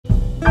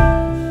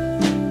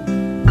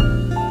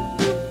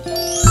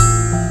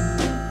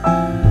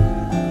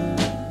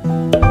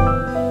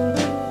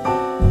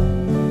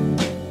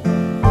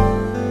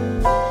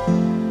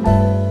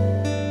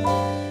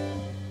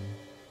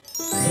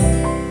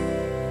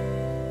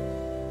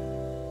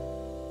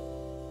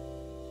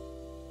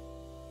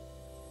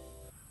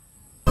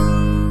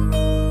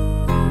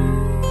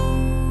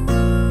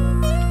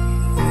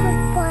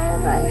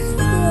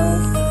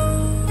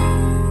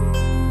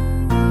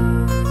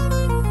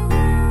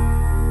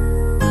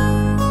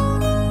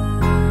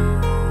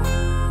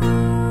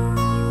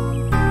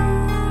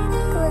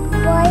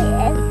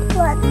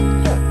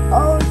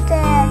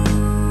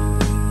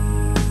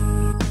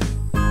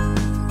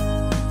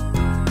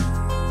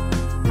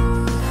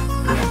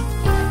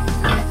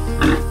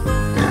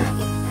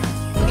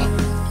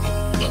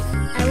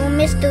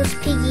those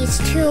piggies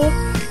too,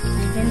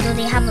 even though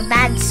they have a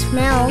bad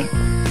smell.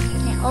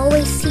 I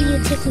always see you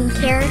taking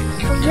care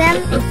of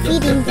them and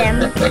feeding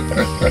them,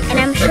 and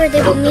I'm sure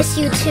they will miss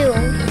you too.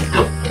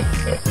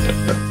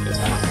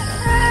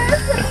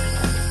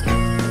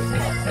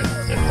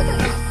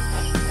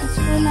 As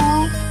for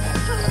now,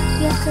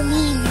 you have to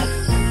leave.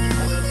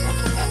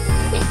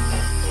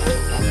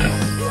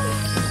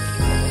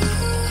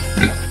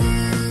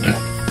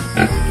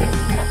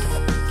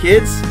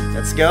 Kids,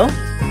 let's go.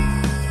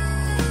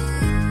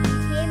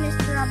 Hey,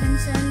 Mr.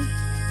 Robinson.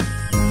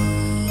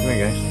 Come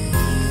here, guys.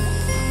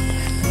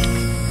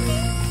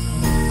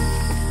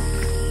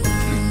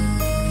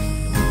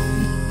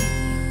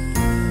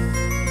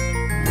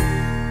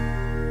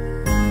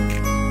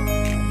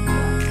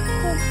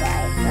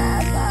 Goodbye,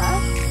 Baba.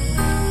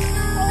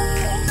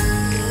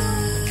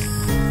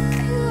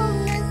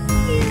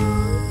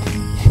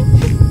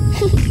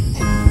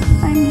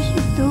 I miss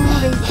you too,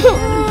 Rachel.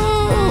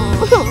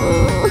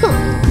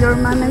 Your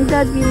mom and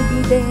dad will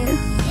be there.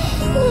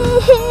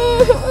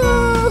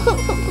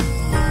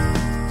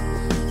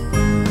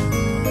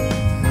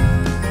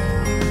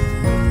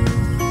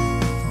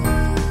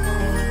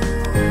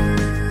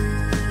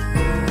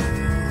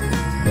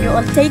 You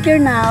all take care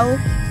now.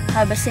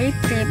 Have a safe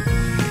trip.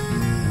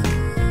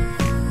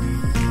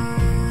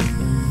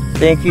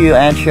 Thank you,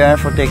 Aunt Sharon,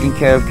 for taking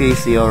care of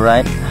Kaycee,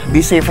 alright?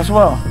 Be safe as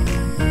well.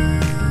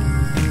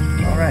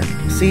 Alright,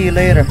 see you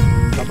later.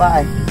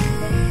 Bye-bye.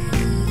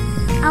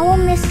 I will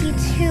miss you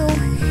too.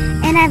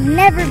 And I've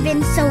never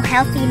been so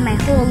healthy in my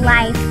whole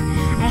life.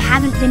 I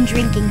haven't been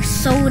drinking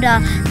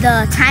soda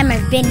the time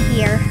I've been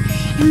here.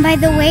 And by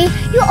the way,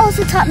 you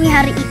also taught me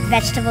how to eat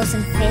vegetables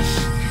and fish.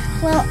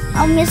 Well,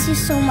 I'll miss you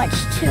so much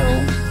too. I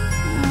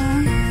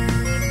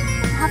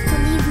have to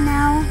leave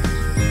now.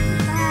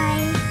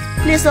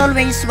 Bye. Please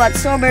always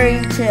watch over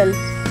Rachel.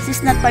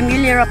 She's not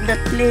familiar of that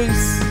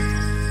place.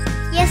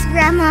 Yes,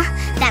 Grandma.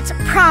 That's a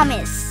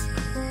promise.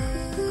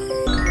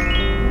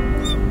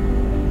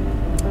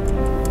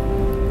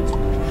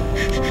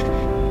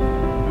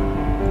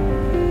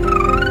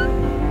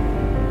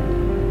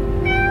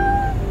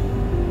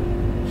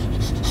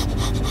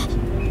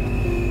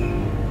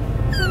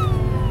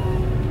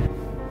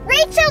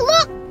 Rachel,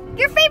 look!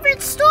 Your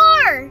favorite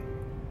store!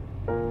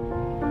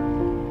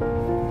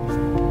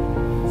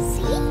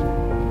 See?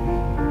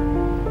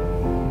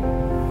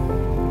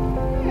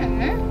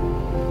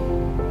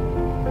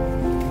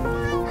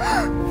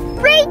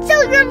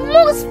 Rachel, your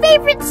most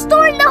favorite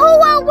store in the whole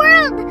wide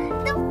world!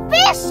 The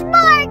fish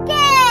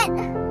market!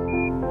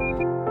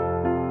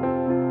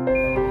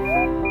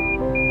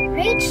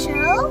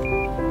 Rachel,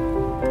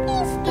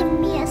 please give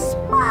me a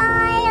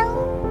smile.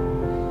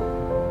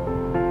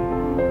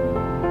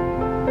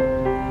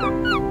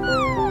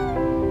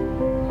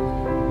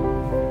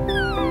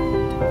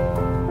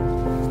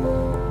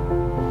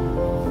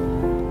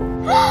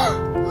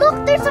 Look,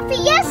 there's a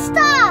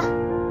fiesta!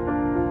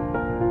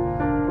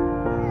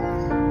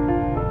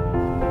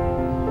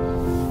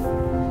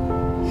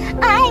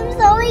 I'm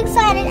so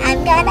excited.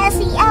 I'm gonna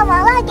see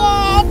Elmo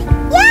again.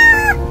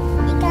 Yeah!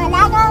 We're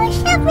gonna go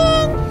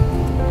shopping.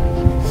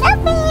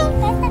 Shopping.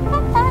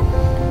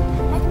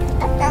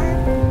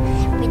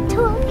 With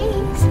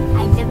toys. I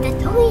love the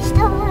toy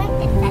store.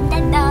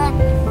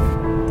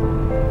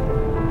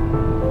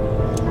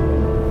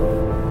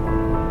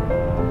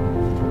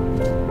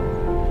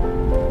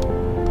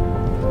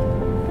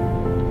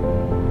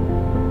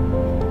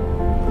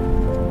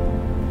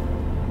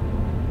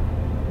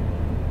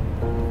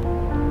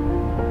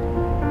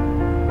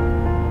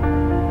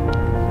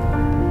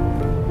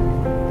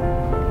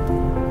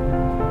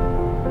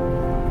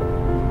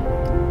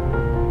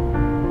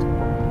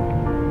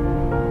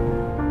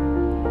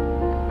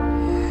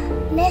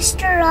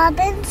 Mr.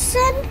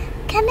 Robinson,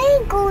 can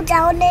I go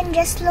down and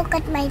just look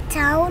at my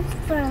town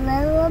for a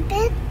little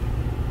bit?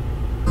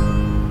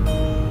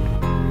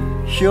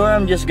 Sure,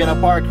 I'm just gonna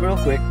park real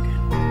quick.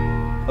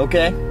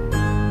 Okay?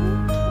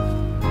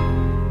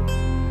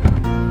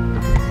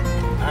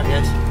 Alright,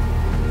 guys.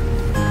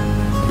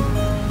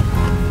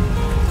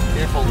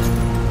 Careful.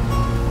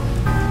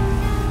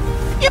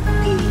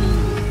 Yippee!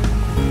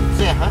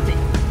 Say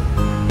hunting.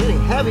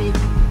 Getting heavy.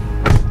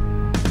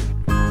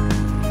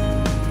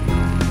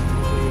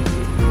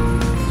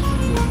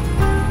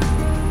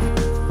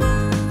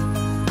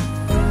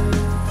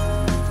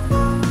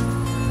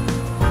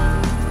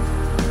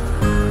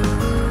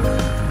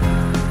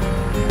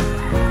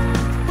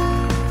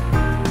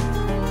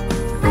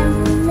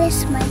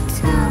 My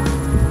town.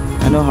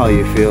 I know how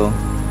you feel,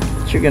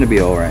 but you're gonna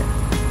be alright.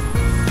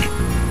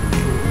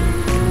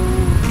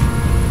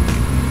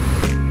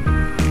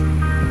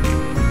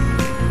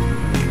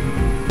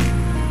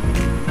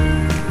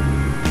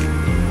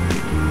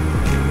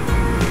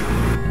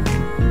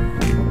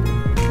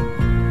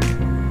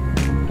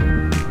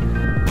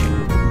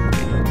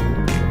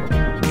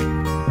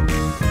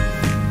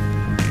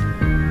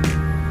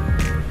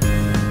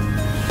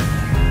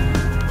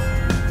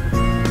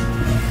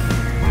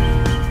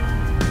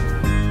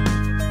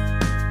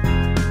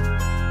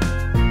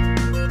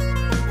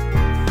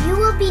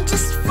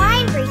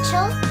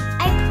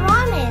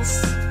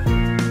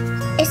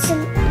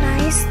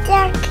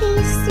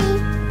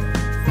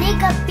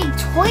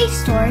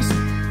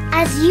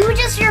 as huge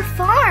as your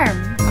farm.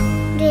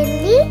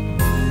 Really?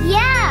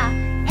 Yeah,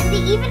 and they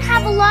even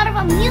have a lot of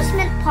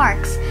amusement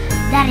parks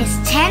that is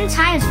 10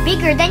 times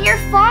bigger than your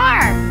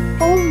farm.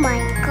 Oh my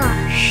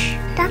gosh,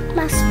 that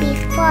must be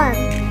fun.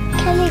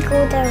 Can we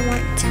go there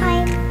one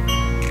time?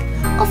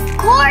 Of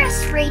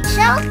course,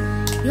 Rachel.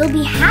 You'll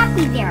be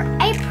happy there,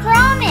 I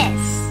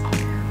promise.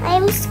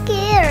 I'm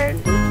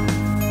scared.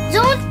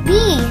 Don't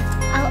be.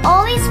 I'll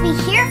always be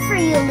here for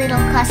you, little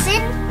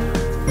cousin.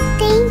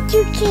 Thank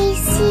you,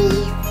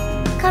 Kaycee.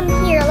 Come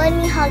here, let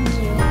me hug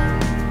you.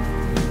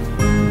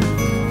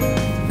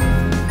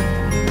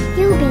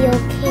 You'll be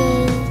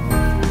okay.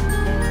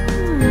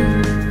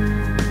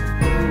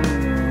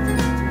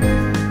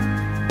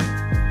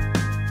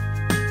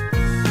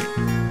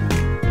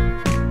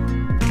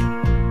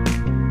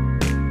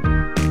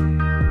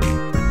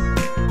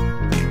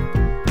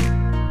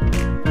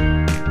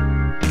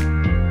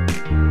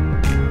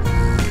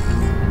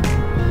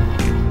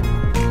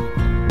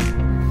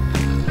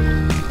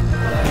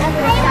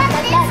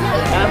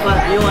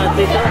 You want to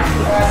take that?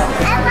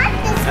 I want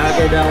this.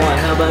 Okay, that one.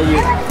 How about you?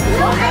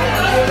 Okay,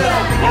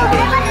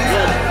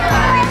 good.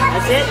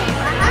 That's it?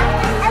 I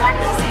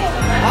want this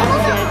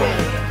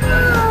thing.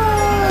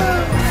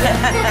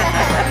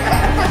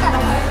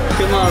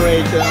 Come on,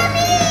 Rachel.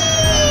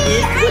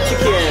 Eat what you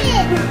can.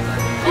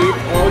 Eat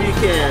all you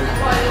can.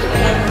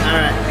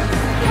 Alright.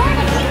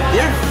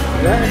 Yeah,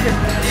 go ahead.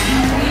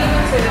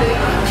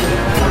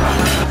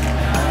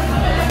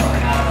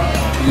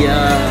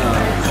 Yeah.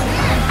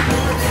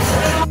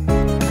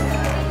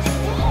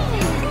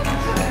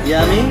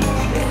 Yummy?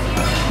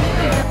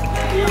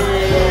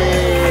 Yay!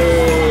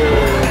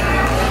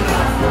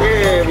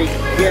 There we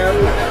go.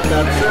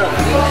 That's up.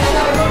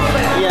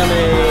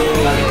 Yummy!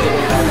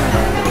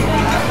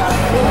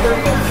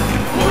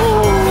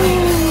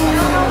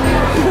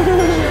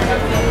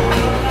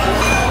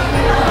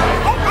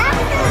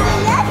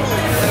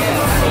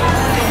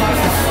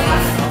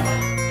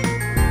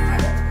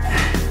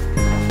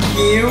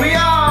 Here we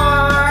are!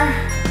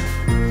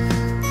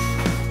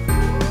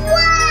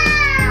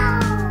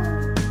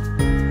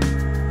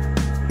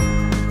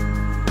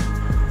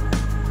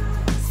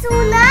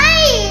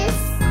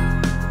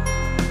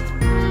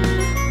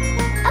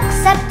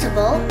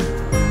 Acceptable.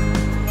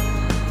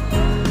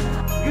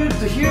 Good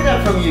to hear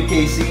that from you,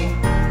 Kaycee.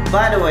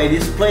 By the way,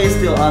 this place is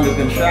still under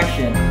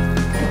construction.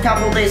 In a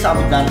couple of days I'll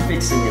be done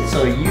fixing it,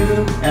 so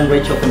you and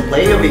Rachel can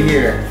play over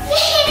here.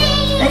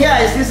 Hey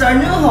guys, this is our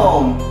new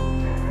home.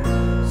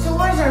 So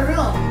where's our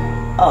room?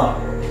 Oh,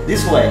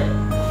 this way.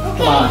 Okay.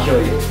 Come on, I'll show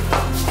you.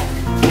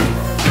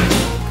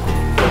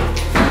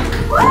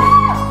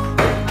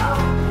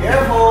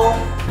 Careful.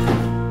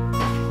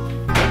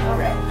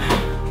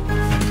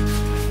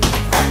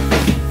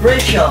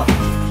 Rachel,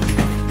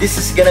 this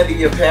is gonna be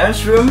your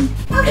parents' room,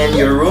 and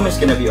your room is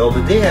gonna be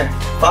over there.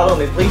 Follow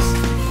me, please.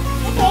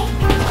 Okay.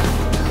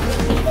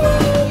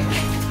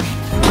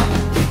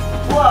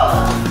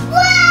 Whoa!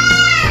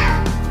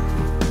 Wow!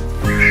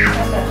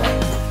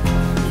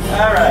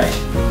 All right,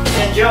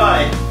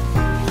 enjoy.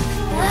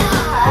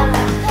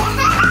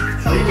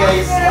 So you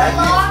guys After a like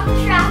long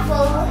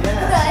travel.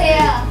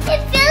 Yeah.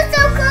 It feels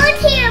so good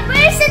here.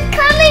 Where's it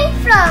coming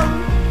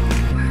from?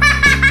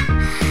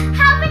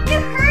 Haven't you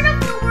heard of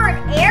the word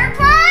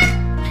aircon?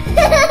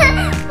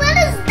 What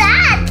is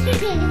that?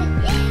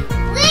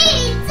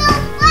 Wait, it's so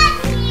fun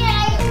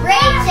here.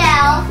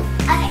 Rachel,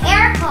 an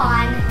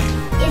aircon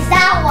is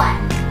that one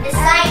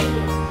beside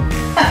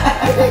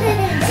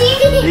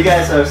you. You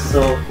guys are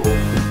so cool.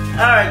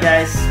 All right,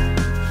 guys,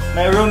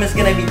 my room is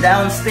gonna be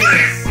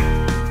downstairs.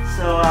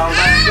 So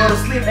let's go to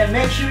sleep, and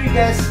make sure you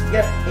guys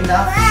get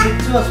enough sleep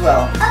too as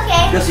well.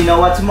 Okay. Because you know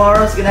what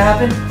tomorrow is gonna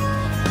happen?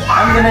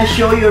 I'm gonna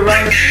show you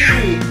around the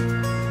city.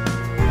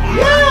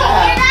 Yeah.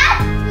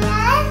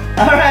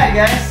 Alright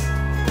guys,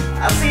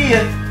 I'll see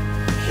you.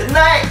 Good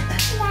night.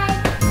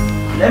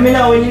 Let me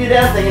know when you need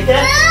anything,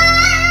 okay?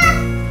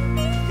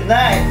 Good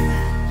night.